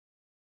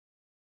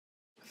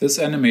This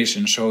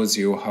animation shows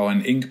you how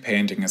an ink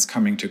painting is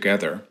coming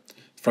together,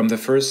 from the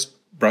first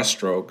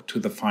brushstroke to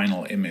the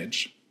final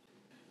image.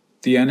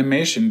 The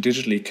animation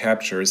digitally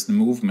captures the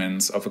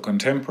movements of a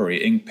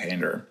contemporary ink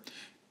painter,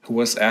 who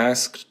was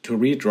asked to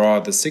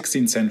redraw the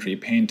 16th century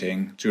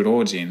painting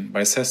Jurojin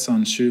by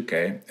Sesson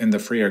Shuke in the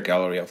Freer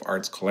Gallery of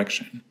Arts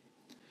collection.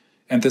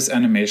 And this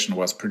animation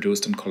was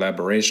produced in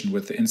collaboration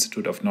with the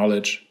Institute of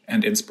Knowledge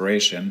and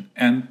Inspiration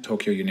and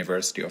Tokyo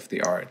University of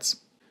the Arts.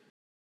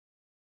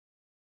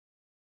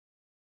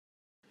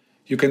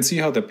 You can see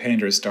how the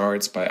painter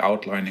starts by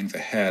outlining the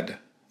head,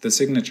 the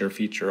signature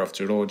feature of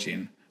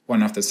Jurojin,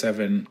 one of the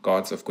 7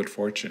 gods of good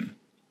fortune.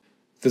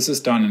 This is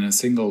done in a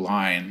single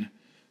line.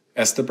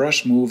 As the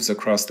brush moves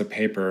across the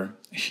paper,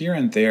 here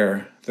and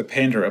there the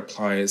painter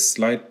applies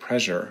slight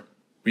pressure,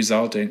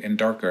 resulting in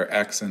darker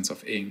accents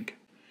of ink.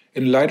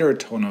 In lighter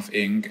tone of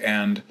ink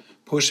and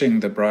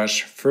pushing the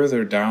brush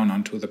further down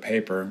onto the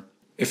paper,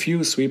 a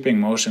few sweeping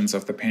motions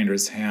of the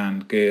painter's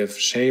hand give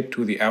shape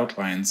to the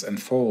outlines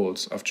and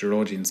folds of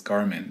Jurojin's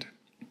garment.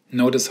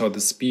 Notice how the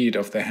speed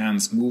of the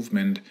hand's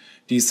movement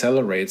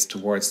decelerates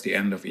towards the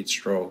end of each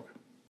stroke.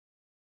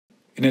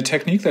 In a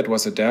technique that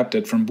was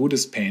adapted from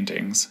Buddhist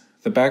paintings,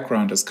 the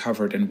background is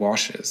covered in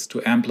washes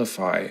to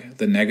amplify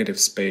the negative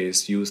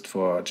space used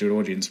for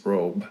Jurojin's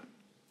robe.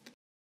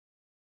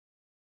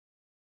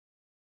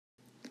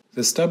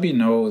 The stubby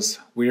nose,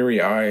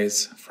 weary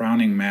eyes,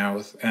 frowning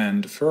mouth,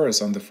 and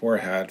furrows on the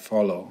forehead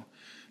follow,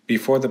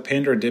 before the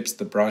painter dips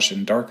the brush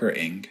in darker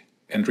ink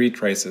and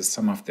retraces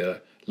some of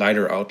the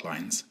lighter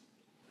outlines.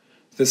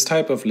 This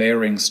type of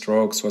layering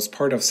strokes was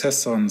part of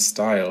Sesson's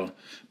style,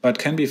 but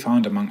can be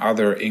found among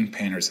other ink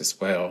painters as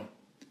well.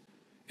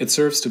 It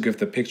serves to give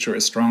the picture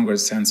a stronger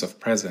sense of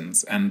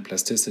presence and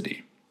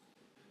plasticity.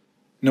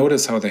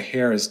 Notice how the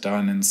hair is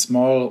done in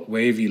small,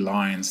 wavy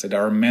lines that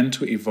are meant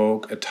to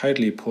evoke a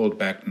tightly pulled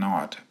back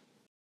knot.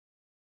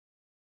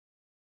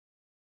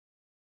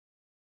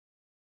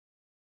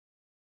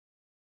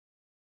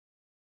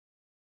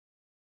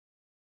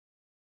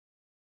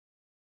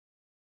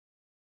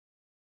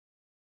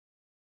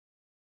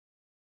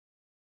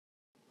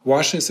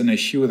 Washes in a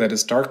hue that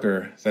is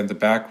darker than the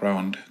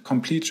background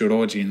complete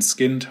Jurojin's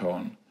skin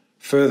tone,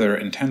 further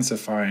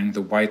intensifying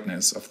the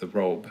whiteness of the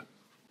robe.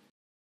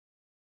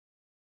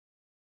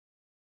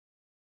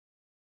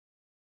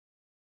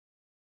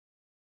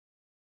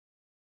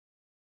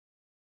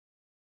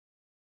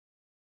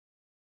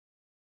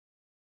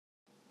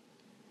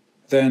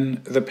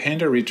 Then the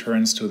painter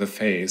returns to the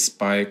face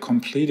by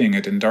completing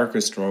it in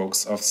darker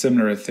strokes of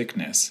similar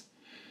thickness,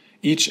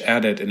 each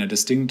added in a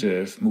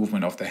distinctive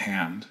movement of the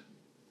hand.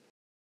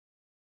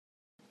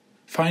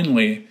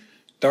 Finally,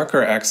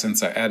 darker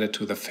accents are added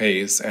to the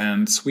face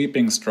and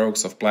sweeping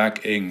strokes of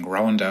black ink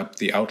round up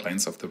the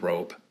outlines of the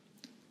robe.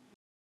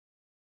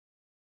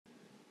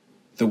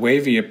 The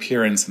wavy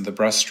appearance in the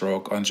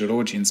brushstroke on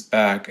Jurojin's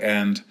back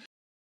and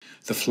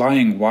the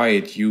flying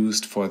white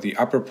used for the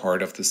upper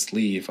part of the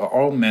sleeve are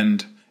all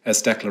meant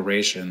as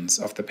declarations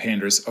of the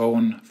painter's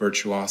own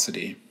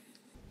virtuosity.